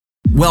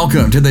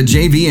Welcome to the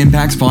JV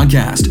Impacts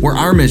Podcast, where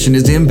our mission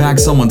is to impact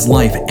someone's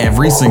life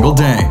every single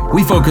day.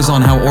 We focus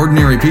on how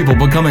ordinary people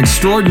become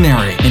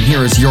extraordinary. And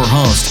here is your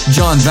host,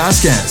 John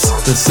Vasquez,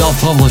 the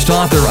self-published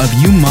author of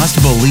You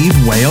Must Believe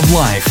Way of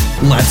Life.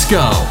 Let's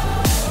go.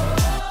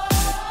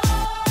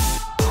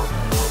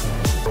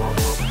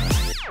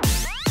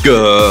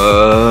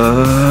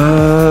 Good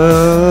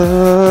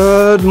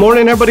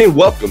morning, everybody, and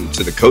welcome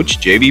to the Coach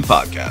JV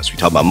Podcast. We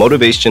talk about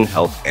motivation,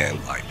 health, and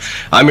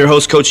life. I'm your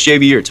host, Coach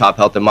JV, your top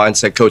health and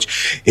mindset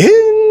coach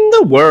in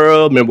the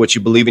world. Remember, what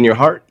you believe in your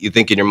heart, you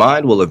think in your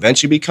mind, will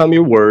eventually become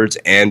your words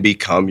and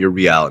become your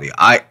reality.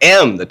 I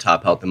am the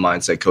top health and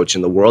mindset coach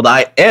in the world.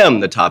 I am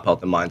the top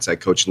health and mindset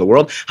coach in the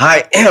world.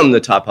 I am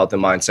the top health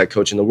and mindset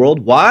coach in the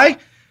world. Why?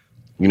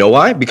 You know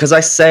why? Because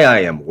I say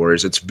I am,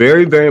 warriors. It's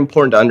very, very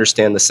important to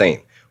understand the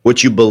saying.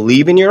 What you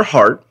believe in your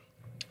heart,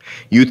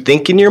 you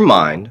think in your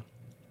mind,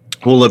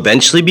 will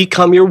eventually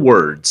become your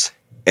words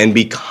and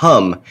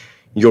become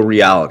your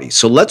reality.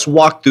 So let's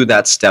walk through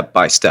that step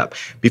by step.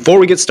 Before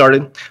we get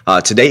started,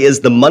 today is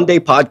the Monday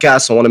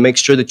podcast. I want to make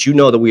sure that you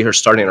know that we are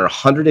starting our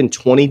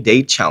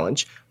 120-day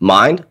challenge,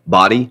 mind,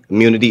 body,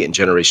 immunity, and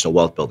generational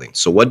wealth building.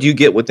 So what do you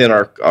get within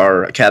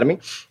our academy?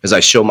 Is I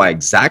show my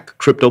exact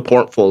crypto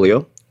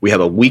portfolio. We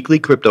have a weekly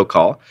crypto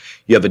call.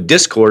 You have a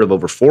Discord of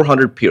over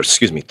 300 people.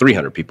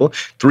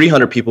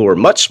 300 people who are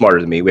much smarter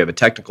than me. We have a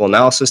technical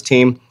analysis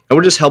team, and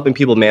we're just helping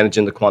people manage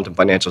in the quantum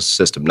financial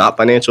system. Not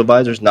financial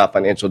advisors, not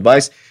financial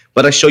advice,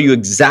 but I show you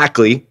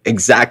exactly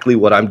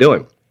what I'm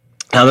doing.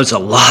 Now, there's a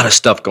lot of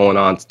stuff going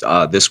on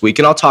this week,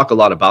 and I'll talk a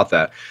lot about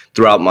that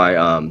throughout my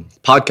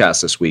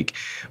podcast this week.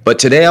 But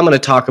today I'm going to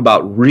talk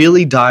about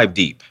really dive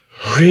deep,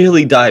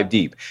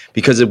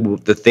 because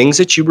the things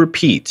that you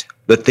repeat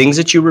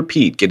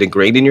get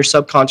ingrained in your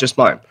subconscious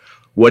mind.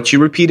 What you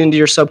repeat into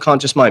your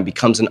subconscious mind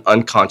becomes an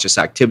unconscious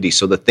activity.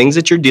 So the things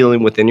that you're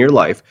dealing with in your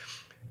life,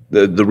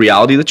 the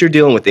reality that you're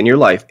dealing with in your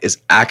life is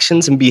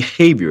actions and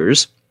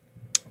behaviors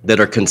that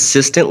are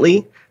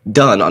consistently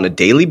done on a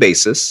daily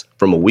basis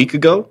from a week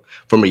ago,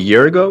 from a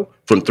year ago,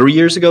 from 3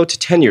 years ago to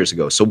 10 years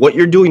ago. So what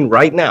you're doing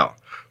right now,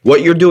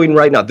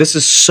 this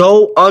is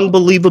so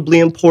unbelievably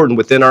important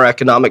within our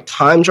economic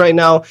times right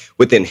now,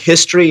 within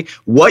history.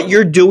 What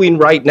you're doing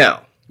right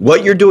now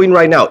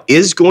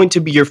is going to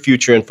be your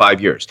future in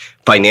 5 years.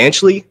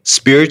 Financially,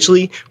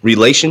 spiritually,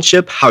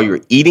 relationship, how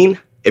you're eating,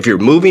 if you're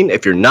moving,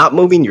 if you're not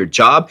moving, your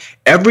job,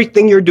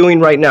 everything you're doing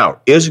right now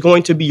is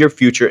going to be your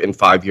future in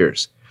 5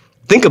 years.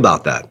 Think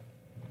about that.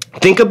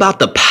 Think about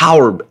the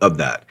power of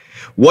that.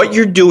 What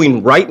you're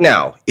doing right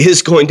now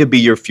is going to be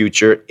your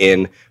future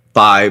in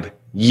 5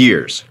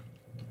 years.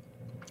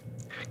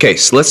 Okay,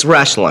 so let's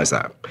rationalize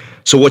that.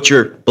 So what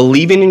you're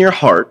believing in your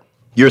heart,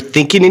 you're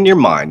thinking in your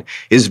mind,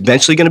 is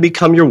eventually going to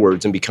become your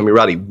words and become your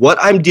reality. What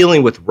I'm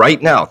dealing with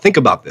right now, think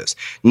about this.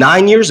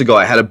 9 years ago,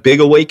 I had a big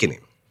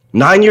awakening.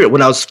 9 years,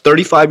 when I was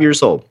 35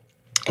 years old,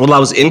 when I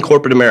was in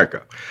corporate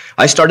America,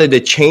 I started to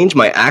change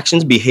my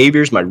actions,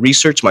 behaviors, my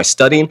research, my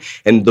studying.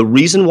 And the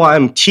reason why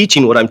I'm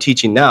teaching what I'm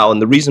teaching now,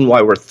 and the reason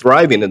why we're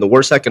thriving in the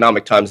worst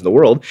economic times in the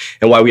world,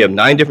 and why we have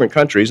 9 different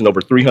countries and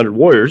over 300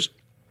 warriors,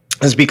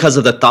 is because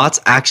of the thoughts,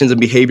 actions,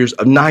 and behaviors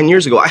of 9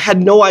 years ago. I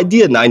had no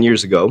idea 9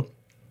 years ago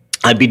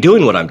I'd be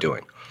doing what I'm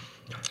doing.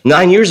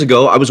 9 years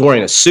ago, I was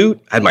wearing a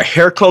suit, I had my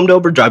hair combed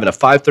over, driving a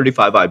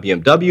 535i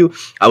BMW.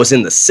 I was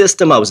in the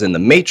system, I was in the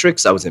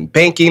matrix, I was in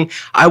banking.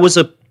 I was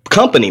a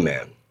company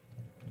man.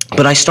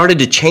 But I started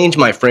to change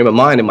my frame of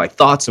mind and my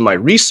thoughts and my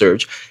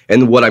research.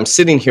 And what I'm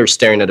sitting here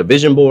staring at a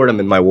vision board,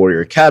 I'm in my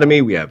Warrior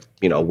Academy. We have,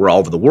 we're all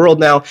over the world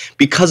now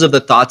because of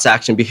the thoughts,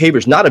 action,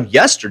 behaviors, not of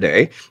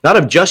yesterday, not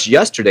of just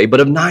yesterday, but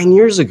of 9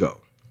 years ago.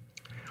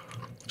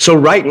 So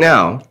right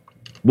now,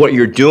 what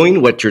you're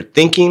doing, what you're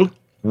thinking,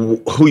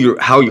 who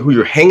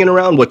you're hanging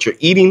around, what you're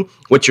eating,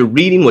 what you're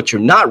reading, what you're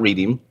not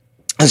reading,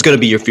 is going to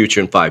be your future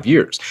in 5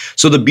 years.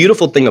 So the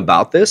beautiful thing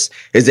about this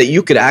is that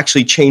you could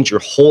actually change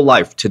your whole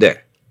life today.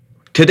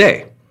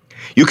 Today,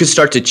 you could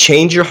start to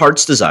change your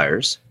heart's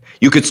desires.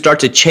 You could start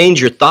to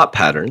change your thought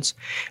patterns,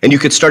 and you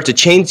could start to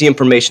change the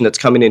information that's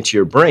coming into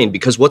your brain,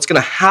 because what's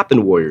going to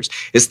happen, warriors,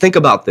 is think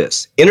about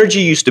this.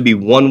 Energy used to be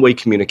one-way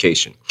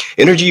communication.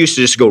 Energy used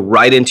to just go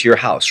right into your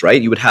house,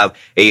 right? You would have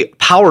a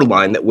power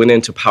line that went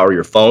in to power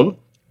your phone,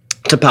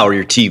 to power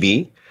your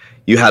TV.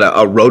 You had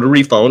a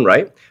rotary phone,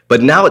 right?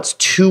 But now it's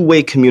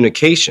two-way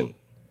communication.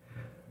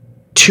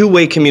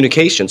 Two-way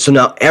communication. So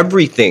now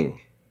everything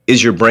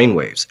is your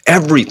brainwaves.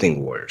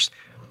 Everything, warriors.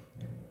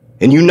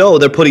 And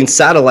they're putting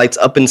satellites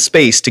up in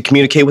space to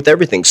communicate with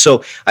everything.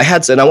 So I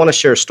want to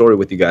share a story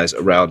with you guys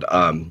around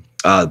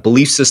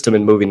belief system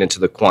and moving into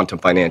the quantum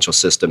financial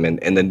system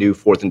and the new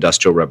fourth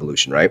industrial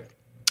revolution, right?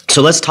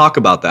 So let's talk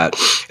about that,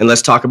 and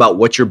let's talk about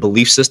what your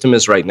belief system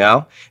is right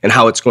now and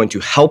how it's going to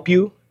help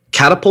you,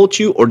 catapult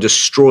you, or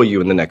destroy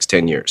you in the next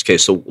 10 years. Okay,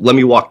 so let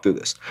me walk through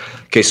this.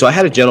 Okay, so I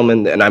had a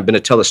gentleman, and I'm going to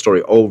tell the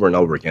story over and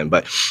over again,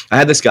 but I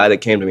had this guy that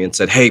came to me and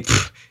said, hey,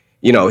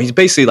 he's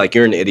basically like,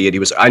 you're an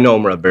idiot. I know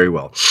him very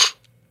well.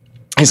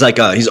 He's like,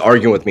 he's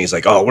arguing with me. He's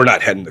like, oh, we're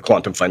not heading the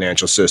quantum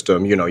financial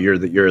system. You're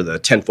the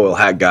tinfoil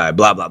hat guy,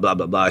 blah, blah, blah,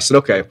 blah, blah. I said,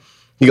 okay.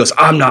 He goes,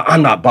 I'm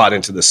not bought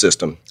into the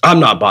system. I'm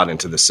not bought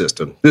into the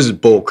system. This is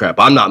bull crap.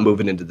 I'm not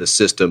moving into the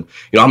system.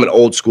 You know, I'm an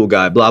old school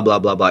guy, blah, blah,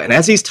 blah, blah. And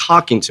as he's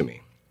talking to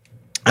me,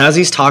 he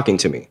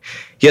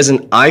has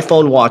an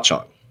iPhone watch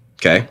on,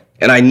 okay?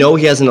 And I know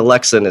he has an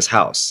Alexa in his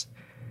house.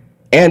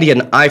 And he had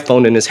an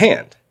iPhone in his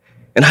hand.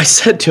 And I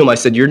said to him, I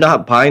said, you're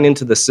not buying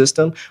into the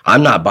system?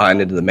 I'm not buying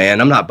into the man.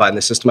 I'm not buying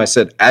the system. I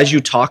said, as you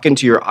talk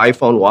into your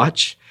iPhone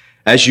watch,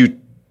 as you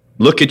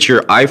look at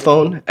your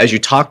iPhone, as you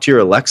talk to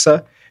your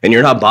Alexa, and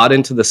you're not bought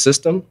into the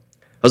system,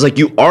 I was like,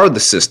 you are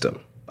the system.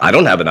 I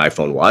don't have an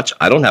iPhone watch.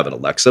 I don't have an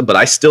Alexa, but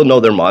I still know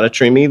they're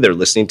monitoring me. They're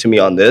listening to me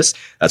on this.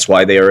 That's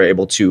why they are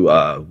able to,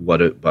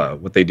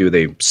 what they do,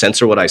 they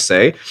censor what I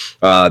say.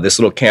 This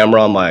little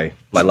camera on my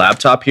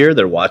laptop here,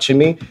 they're watching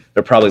me.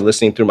 They're probably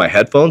listening through my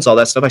headphones, all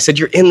that stuff. I said,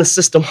 you're in the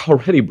system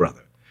already,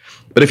 brother.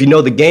 But if you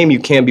know the game, you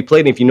can be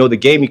played. And if you know the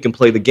game, you can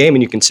play the game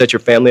and you can set your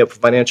family up for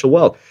financial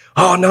wealth.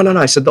 Oh, no.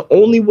 I said, the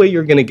only way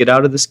you're going to get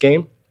out of this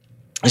game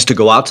is to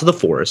go out to the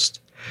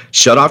forest,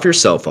 shut off your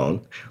cell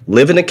phone,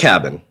 live in a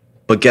cabin.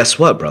 But guess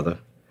what, brother?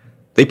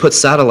 They put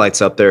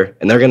satellites up there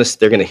and they're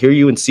gonna hear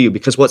you and see you,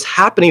 because what's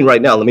happening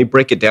right now, let me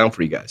break it down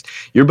for you guys.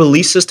 Your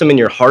belief system in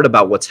your heart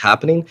about what's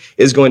happening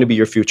is going to be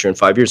your future in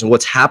 5 years. And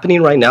what's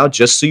happening right now,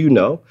 just so you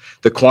know,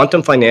 the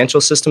quantum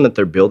financial system that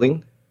they're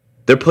building,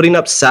 they're putting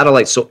up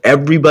satellites so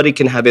everybody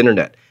can have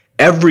internet.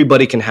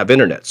 Everybody can have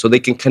internet, so they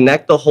can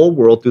connect the whole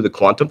world through the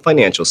quantum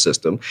financial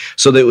system,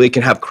 so that we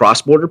can have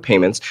cross-border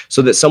payments,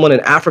 so that someone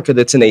in Africa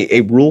that's in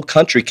a rural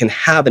country can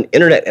have an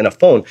internet and a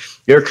phone.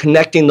 You're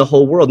connecting the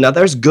whole world. Now,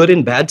 there's good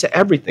and bad to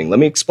everything. Let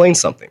me explain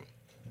something.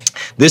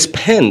 This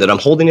pen that I'm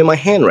holding in my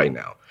hand right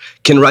now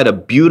can write a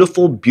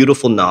beautiful,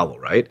 beautiful novel,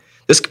 right?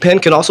 This pen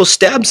can also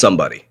stab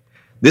somebody.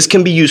 This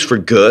can be used for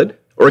good,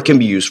 or it can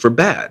be used for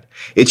bad.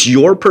 It's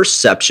your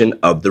perception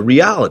of the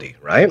reality,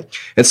 right?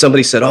 And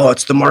somebody said, oh,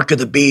 it's the mark of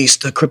the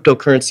beast, the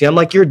cryptocurrency. I'm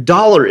like, your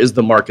dollar is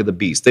the mark of the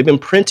beast. They've been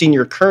printing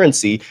your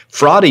currency,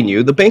 frauding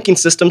you. The banking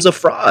system's a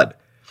fraud.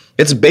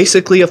 It's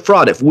basically a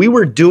fraud. If we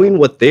were doing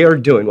what they are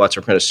doing, watch,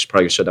 our apprentice is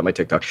probably gonna shut down my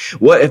TikTok.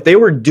 If they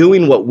were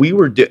doing what we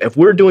were doing, if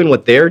we're doing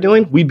what they're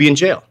doing, we'd be in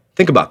jail.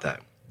 Think about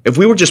that. If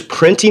we were just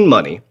printing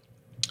money,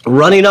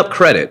 running up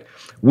credit,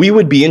 we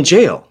would be in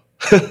jail.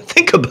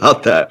 Think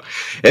about that.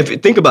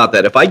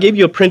 If I gave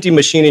you a printing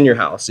machine in your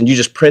house and you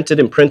just printed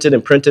and printed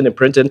and printed and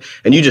printed,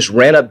 and you just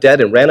ran up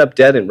debt and ran up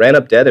debt and ran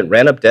up debt and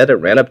ran up debt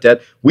and ran up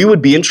debt, we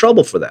would be in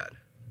trouble for that.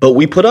 But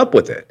we put up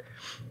with it.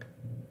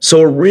 So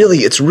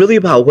it's really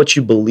about what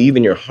you believe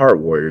in your heart,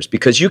 warriors,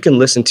 because you can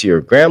listen to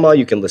your grandma,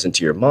 you can listen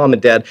to your mom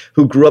and dad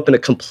who grew up in a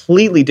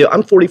completely different.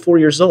 I'm 44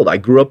 years old. I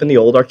grew up in the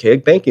old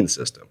archaic banking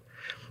system.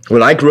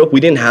 When I grew up,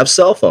 we didn't have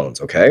cell phones,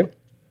 okay?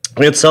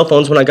 We had cell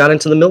phones when I got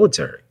into the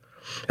military.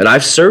 And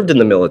I've served in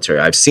the military.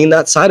 I've seen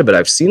that side of it.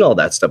 I've seen all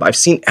that stuff. I've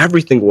seen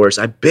everything, warriors.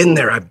 I've been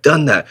there. I've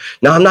done that.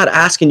 Now, I'm not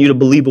asking you to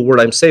believe a word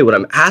I'm saying. What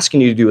I'm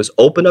asking you to do is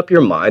open up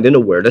your mind and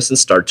awareness and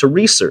start to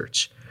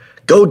research.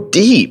 Go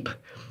deep.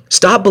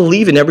 Stop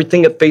believing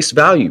everything at face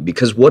value,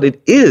 because what it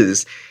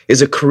is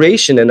a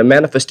creation and a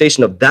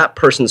manifestation of that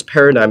person's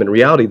paradigm and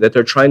reality that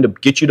they're trying to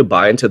get you to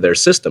buy into their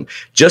system.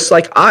 Just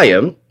like I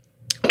am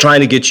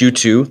trying to get you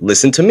to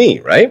listen to me,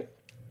 right?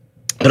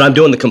 But I'm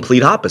doing the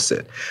complete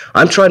opposite.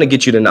 I'm trying to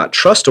get you to not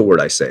trust a word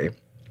I say.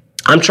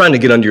 I'm trying to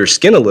get under your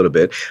skin a little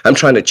bit. I'm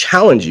trying to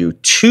challenge you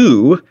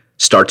to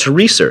start to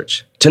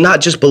research, to not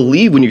just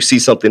believe when you see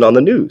something on the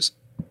news.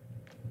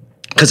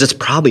 Because it's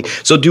probably,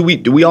 so do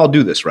we all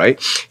do this,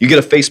 right? You get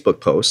a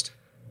Facebook post,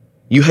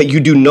 you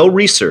do no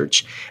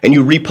research, and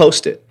you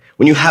repost it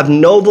when you have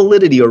no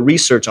validity or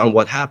research on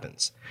what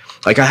happens.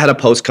 Like, I had a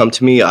post come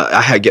to me.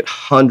 I get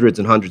hundreds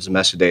and hundreds of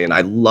messages a day, and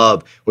I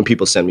love when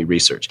people send me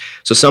research.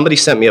 So somebody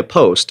sent me a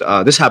post.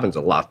 This happens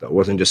a lot, though. It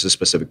wasn't just a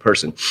specific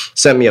person.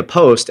 Sent me a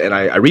post, and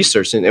I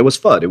researched it, and it was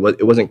FUD.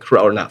 It wasn't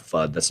correct, or not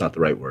FUD. That's not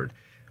the right word.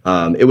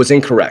 It was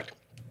incorrect.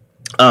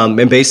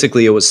 And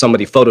basically, it was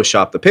somebody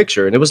photoshopped the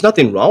picture, and there was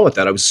nothing wrong with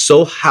that. I was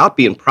so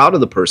happy and proud of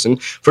the person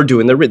for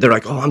doing they're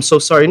like, oh, I'm so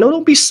sorry. No,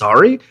 don't be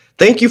sorry.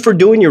 Thank you for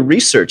doing your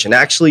research and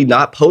actually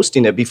not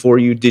posting it before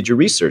you did your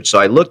research. So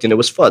I looked, and it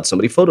was FUD.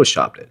 Somebody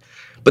photoshopped it.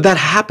 But that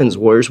happens,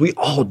 warriors. We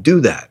all do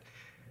that.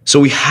 So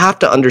we have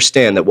to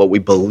understand that what we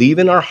believe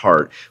in our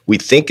heart, we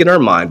think in our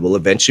mind, will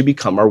eventually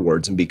become our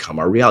words and become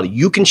our reality.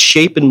 You can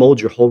shape and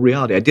mold your whole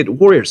reality. I did,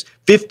 warriors.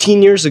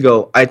 15 years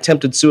ago, I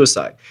attempted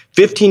suicide.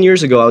 15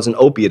 years ago, I was an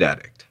opiate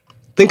addict.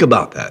 Think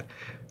about that.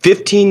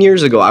 15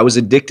 years ago, I was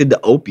addicted to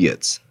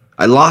opiates.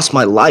 I lost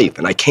my life,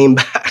 and I came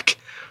back.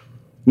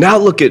 Now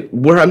look at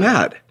where I'm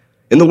at.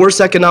 In the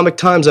worst economic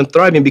times, I'm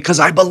thriving because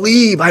I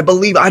believe. I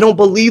don't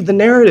believe the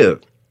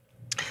narrative.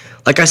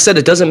 Like I said,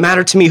 it doesn't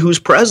matter to me who's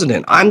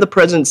president. I'm the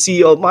president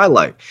CEO of my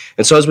life.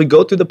 And so as we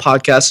go through the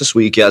podcast this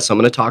week, yes, I'm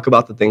going to talk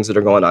about the things that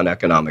are going on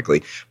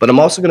economically, but I'm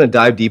also going to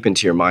dive deep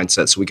into your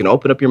mindset so we can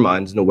open up your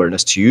minds and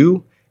awareness to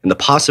you and the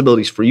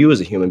possibilities for you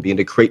as a human being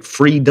to create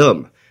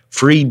freedom.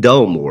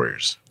 Freedom,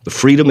 warriors. The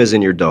freedom is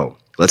in your dome.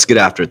 Let's get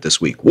after it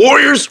this week.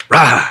 Warriors,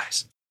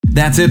 rise.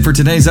 That's it for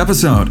today's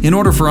episode. In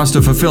order for us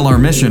to fulfill our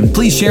mission,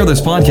 please share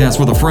this podcast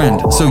with a friend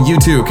so you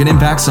too can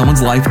impact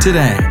someone's life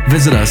today.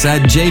 Visit us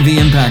at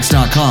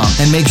jvimpacts.com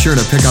and make sure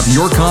to pick up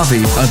your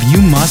copy of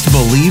You Must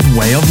Believe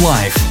Way of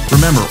Life.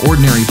 Remember,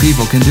 ordinary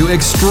people can do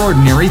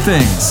extraordinary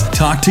things.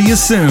 Talk to you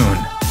soon.